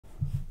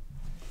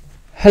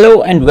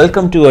Hello and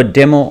welcome to a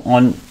demo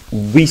on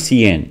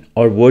VCN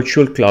or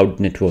Virtual Cloud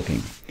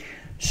Networking.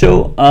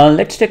 So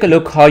let's take a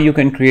look how you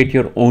can create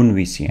your own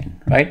VCN,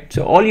 right?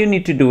 So all you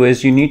need to do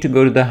is you need to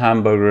go to the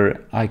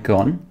hamburger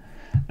icon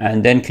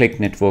and then click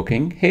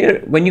networking.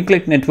 Here, when you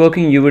click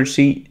networking, you will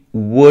see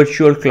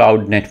Virtual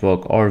Cloud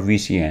Network or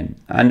VCN,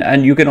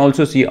 and you can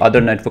also see other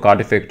network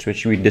artifacts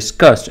which we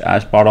discussed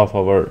as part of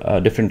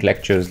our different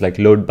lectures, like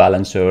load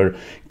balancer,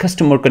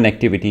 customer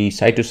connectivity,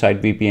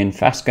 site-to-site VPN,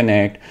 fast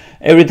connect.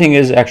 Everything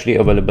is actually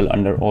available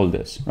under all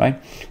this, right?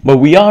 But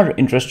we are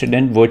interested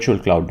in Virtual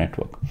Cloud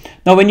Network.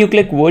 Now when you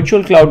click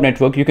Virtual Cloud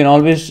Network, you can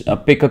always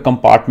pick a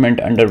compartment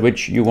under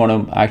which you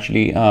want to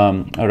actually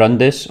run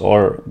this,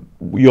 or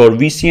your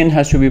VCN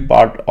has to be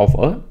part of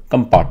a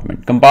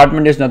compartment.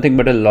 Compartment is nothing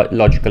but a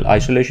logical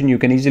isolation. You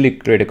can easily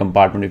create a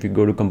compartment. If you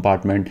go to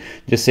compartment,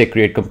 just say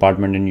create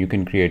compartment, and you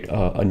can create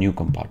a new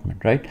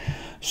compartment, right?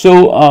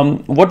 So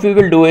what we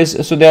will do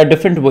is, so there are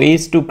different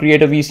ways to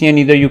create a VCN.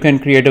 Either you can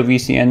create a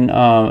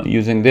VCN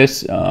using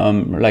this,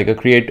 like a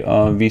create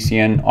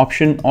VCN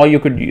option, or you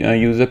could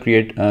use a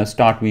create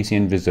start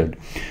VCN wizard.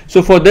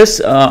 So for this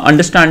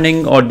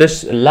understanding or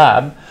this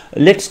lab,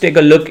 let's take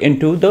a look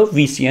into the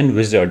VCN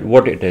wizard,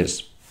 what it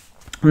is.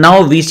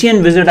 Now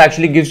VCN wizard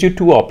actually gives you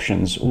two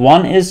options.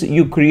 One is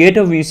you create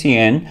a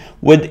VCN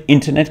with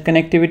internet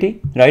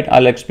connectivity, right?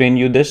 I'll explain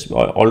you this.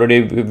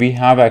 Already we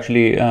have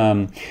actually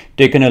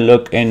taken a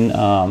look in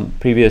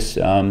previous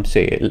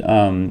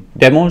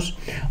demos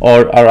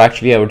or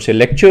actually I would say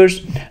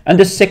lectures. And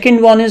the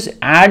second one is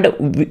add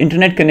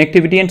internet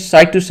connectivity and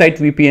site-to-site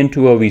VPN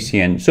to a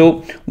VCN.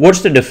 So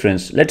what's the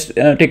difference? Let's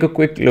take a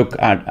quick look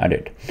at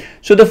it.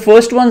 So the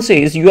first one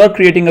says you are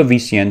creating a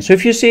VCN. So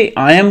if you say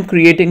I am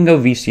creating a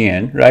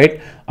VCN,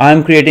 right, I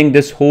am creating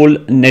this whole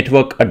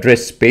network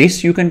address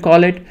space, you can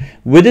call it.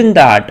 Within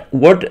that,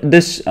 what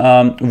this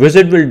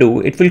wizard will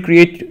do, it will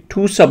create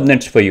two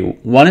subnets for you.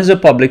 One is a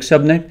public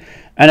subnet,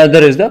 another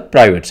is the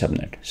private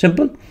subnet.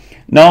 Simple.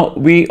 Now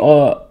we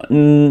all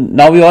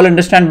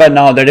understand by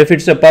now that if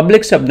it's a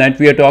public subnet,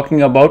 we are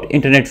talking about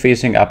internet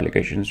facing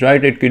applications,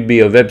 right? It could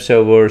be a web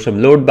server,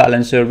 some load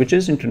balancer, which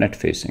is internet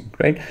facing,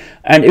 right?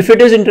 And if it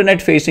is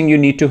internet facing, you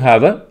need to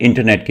have an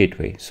internet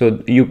gateway.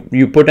 So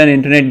you put an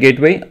internet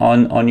gateway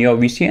on your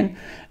VCN,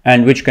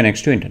 and which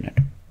connects to internet.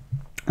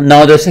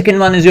 Now the second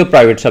one is your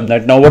private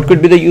subnet. Now what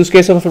could be the use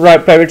case of a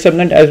private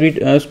subnet, as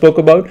we spoke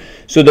about?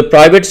 So the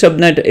private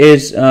subnet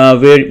is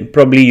where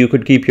probably you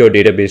could keep your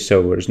database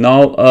servers.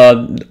 Now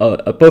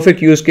a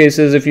perfect use case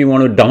is if you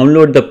want to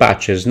download the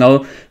patches.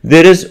 Now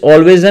there is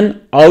always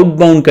an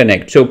outbound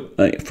connect. So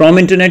from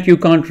internet you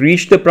can't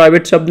reach the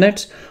private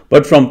subnets,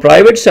 but from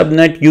private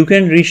subnet you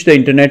can reach the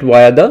internet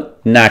via the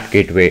NAT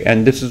gateway,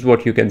 and this is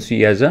what you can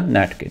see as a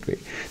NAT gateway.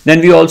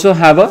 Then we also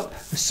have a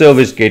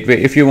service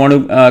gateway. If you want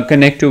to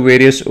connect to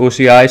various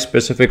OCI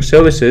specific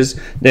services,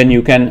 then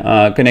you can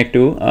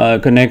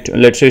connect,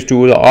 let's say,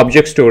 to the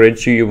object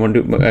storage. So you want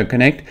to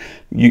connect,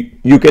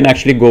 you can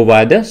actually go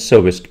via the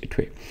service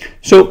gateway.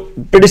 So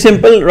pretty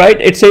simple, right?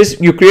 It says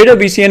you create a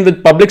VCN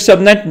with public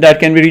subnet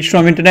that can be reached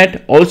from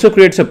internet, also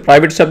creates a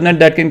private subnet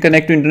that can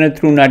connect to internet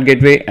through NAT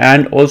gateway,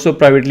 and also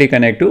privately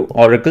connect to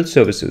Oracle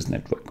Services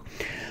Network.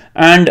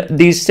 And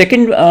the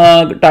second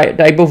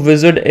type of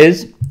wizard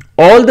is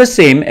all the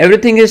same,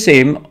 everything is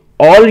same.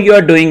 All you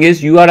are doing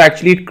is you are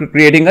actually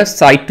creating a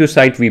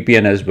site-to-site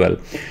VPN as well.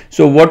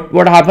 So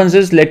what happens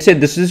is, let's say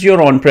this is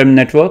your on-prem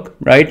network,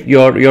 right?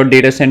 Your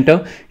data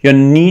center. You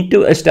need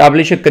to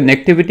establish a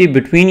connectivity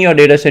between your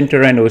data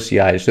center and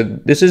OCI. So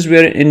this is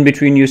where in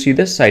between you see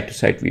the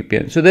site-to-site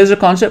VPN. So there's a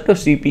concept of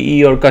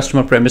CPE or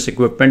customer premise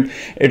equipment.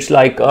 It's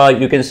like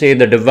you can say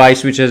the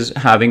device which is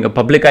having a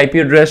public IP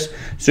address.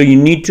 So you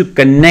need to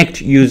connect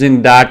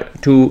using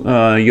that to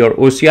your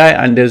OCI,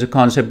 and there's a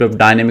concept of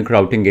dynamic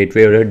routing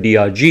gateway or a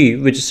DRG,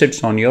 which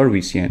sits on your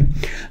VCN.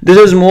 This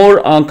is more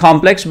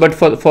complex, but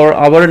for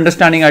our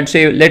understanding, I'd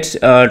say let's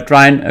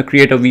try and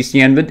create a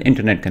VCN with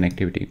internet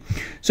connectivity.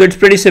 So it's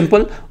pretty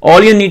simple.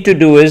 All you need to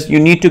do is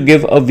you need to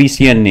give a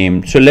VCN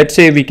name. So let's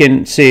say we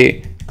can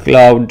say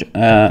Cloud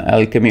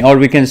Alchemy, or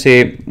we can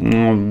say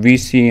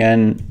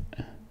VCN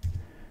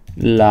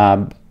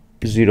Lab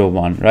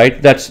 01,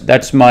 right?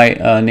 That's my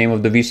name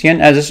of the VCN.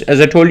 As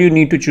I told you, you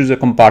need to choose a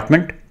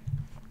compartment.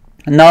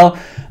 Now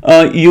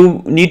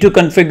you need to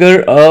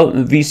configure a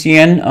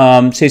VCN,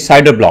 say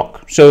CIDR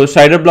block. So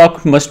CIDR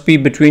block must be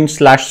between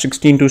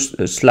 /16 to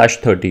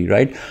 /30,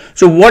 right?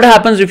 So what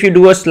happens if you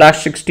do a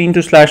 /16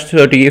 to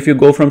 /30? If you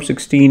go from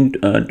 16 to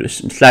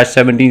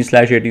 /17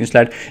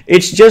 /18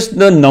 it's just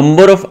the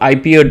number of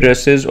IP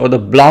addresses or the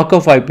block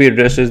of IP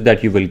addresses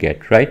that you will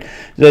get, right?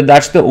 So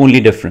that's the only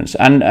difference,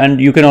 and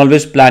you can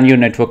always plan your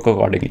network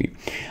accordingly.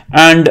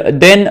 And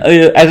then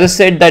as I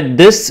said, that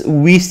this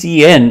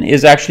VCN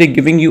is actually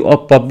giving you a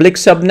public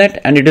subnet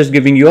and it is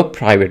giving you a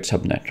private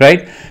subnet,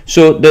 right?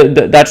 So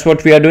that's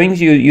what we are doing.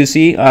 You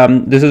see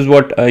this is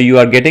what you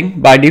are getting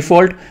by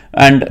default.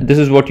 and this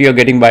is what you are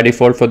getting by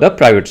default for the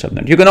private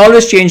subnet. You can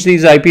always change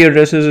these IP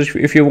addresses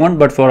if you want,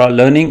 but for our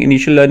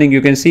initial learning,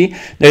 you can see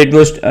that it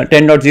was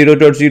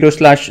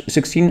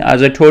 10.0.0/16.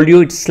 As I told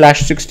you, it's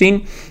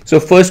 /16. So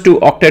first 2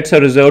 octets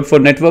are reserved for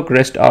network,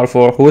 rest are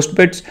for host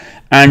bits.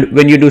 And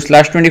when you do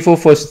 /24,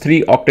 first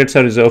 3 octets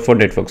are reserved for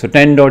network. So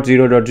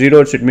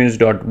 10.0.0, so it means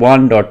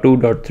 .1, .2,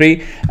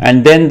 .3,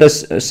 and then the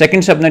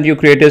second subnet you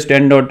create is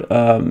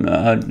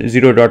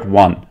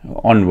 10.0.1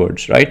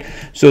 onwards, right?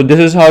 So this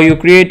is how you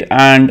create,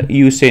 and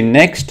you say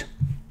next,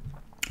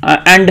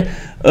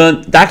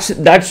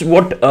 that's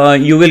what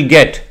you will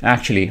get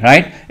actually,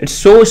 right? It's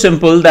so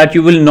simple that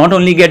you will not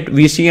only get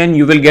VCN,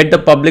 you will get the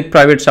public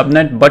private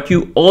subnet, but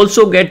you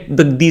also get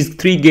these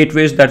 3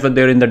 gateways that were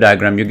there in the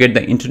diagram. You get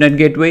the internet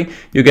gateway,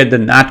 you get the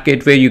NAT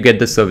gateway, you get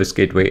the service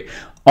gateway.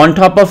 On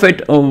top of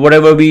it,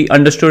 whatever we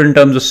understood in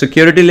terms of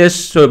security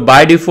lists, so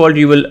by default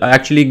you will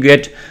actually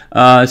get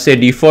say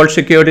default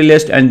security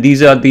list, and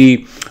these are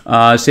the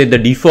say the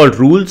default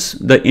rules.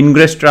 The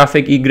ingress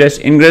traffic, egress.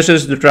 Ingress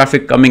is the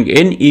traffic coming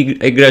in,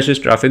 egress is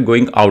traffic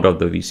going out of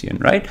the VCN,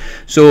 right?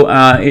 So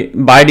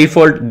by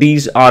default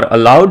these are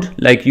allowed,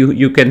 like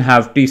you can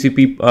have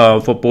TCP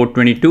for port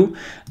 22,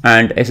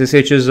 and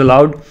SSH is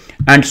allowed,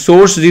 and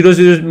source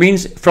 00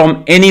 means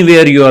from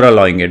anywhere you are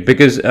allowing it,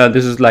 because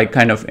this is like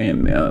kind of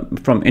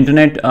from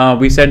internet.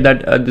 We said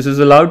that this is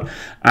allowed,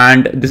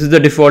 and this is the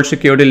default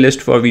security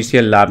list for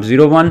VCN lab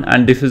 01,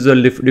 and this is the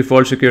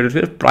default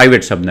security for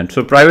private subnet.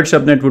 So private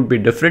subnet would be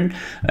different.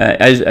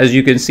 As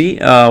you can see,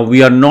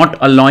 we are not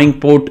allowing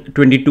port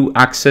 22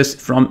 access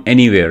from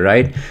anywhere,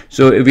 right?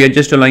 So we are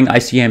just allowing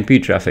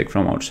ICMP traffic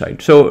from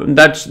outside. So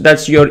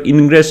that's your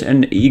ingress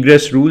and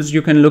egress rules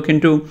you can look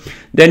into.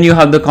 Then you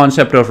have the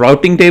concept of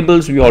routing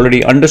tables. We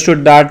already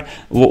understood that.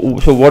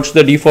 So what's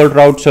the default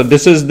route? So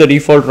this is the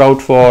default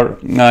route for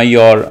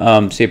your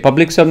say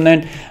public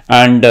subnet,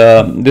 and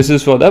this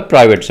is for the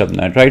private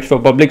subnet, right? For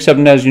public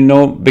subnet, as you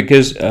know,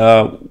 because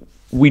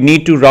we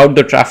need to route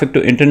the traffic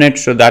to internet,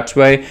 so that's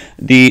why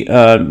the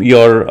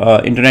your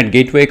internet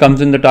gateway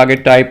comes in the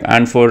target type,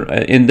 and for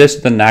in this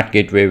the NAT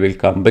gateway will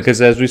come, because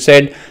as we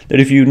said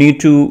that if you need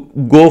to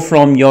go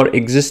from your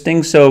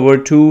existing server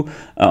to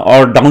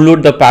or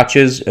download the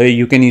patches,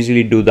 you can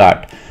easily do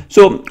that.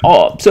 So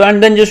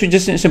and then we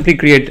just simply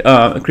create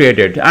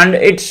it, and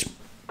it's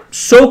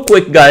so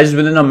quick, guys.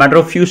 Within a matter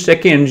of few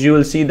seconds you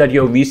will see that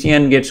your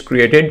VCN gets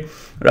created,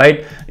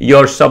 right?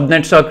 Your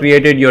subnets are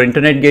created, your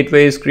internet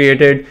gateway is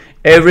created,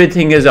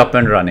 everything is up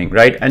and running,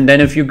 right? And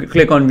then if you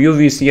click on view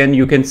VCN,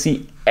 you can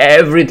see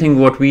everything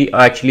what we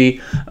actually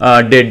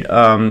did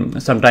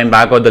some time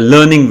back, or the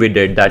learning we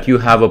did, that you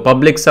have a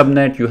public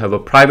subnet, you have a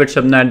private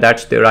subnet,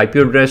 that's their IP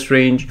address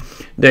range.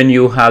 Then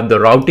you have the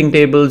routing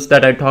tables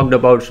that I talked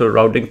about, so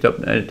routing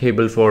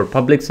table for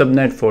public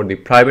subnet, for the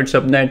private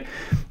subnet.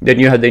 Then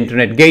you have the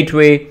internet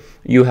gateway,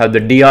 you have the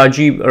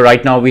DRG.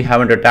 Right now we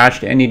haven't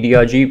attached any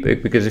DRG,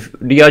 because if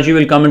DRG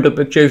will come into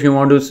picture if you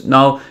want to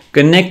now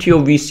connect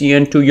your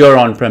VCN to your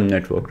on-prem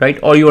network, right?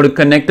 Or you want to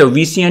connect a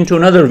VCN to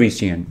another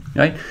VCN,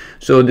 right?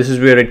 So this is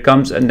where it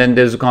comes. And then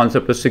there's a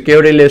concept of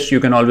security list. You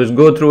can always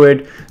go through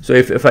it. So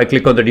if I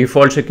click on the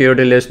default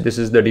security list, this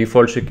is the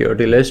default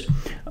security list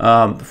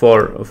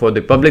for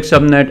the public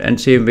subnet, and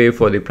same way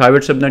for the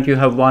private subnet you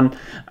have one.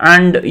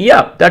 And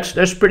yeah,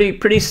 that's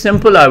pretty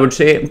simple, I would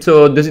say.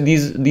 So this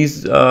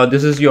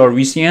is your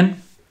VCN.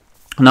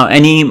 Now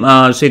any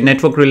say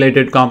network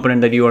related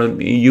component that you want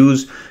to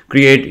use,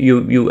 create,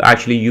 you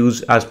actually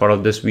use as part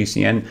of this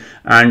VCN,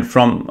 and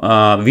from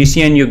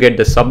VCN you get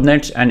the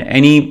subnets, and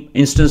any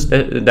instance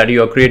that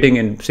you are creating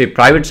in say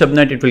private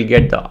subnet, it will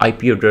get the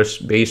IP address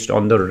based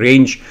on the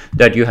range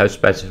that you have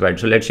specified.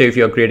 So let's say if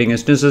you are creating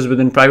instances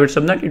within private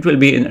subnet, it will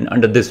be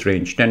under this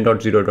range,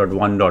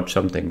 10.0.1.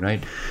 something,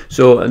 right?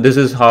 So this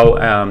is how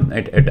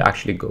it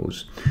actually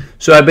goes.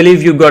 So I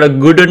believe you got a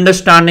good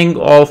understanding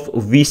of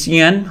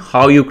VCN,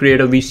 how you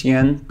create a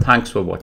VCN. Thanks for watching.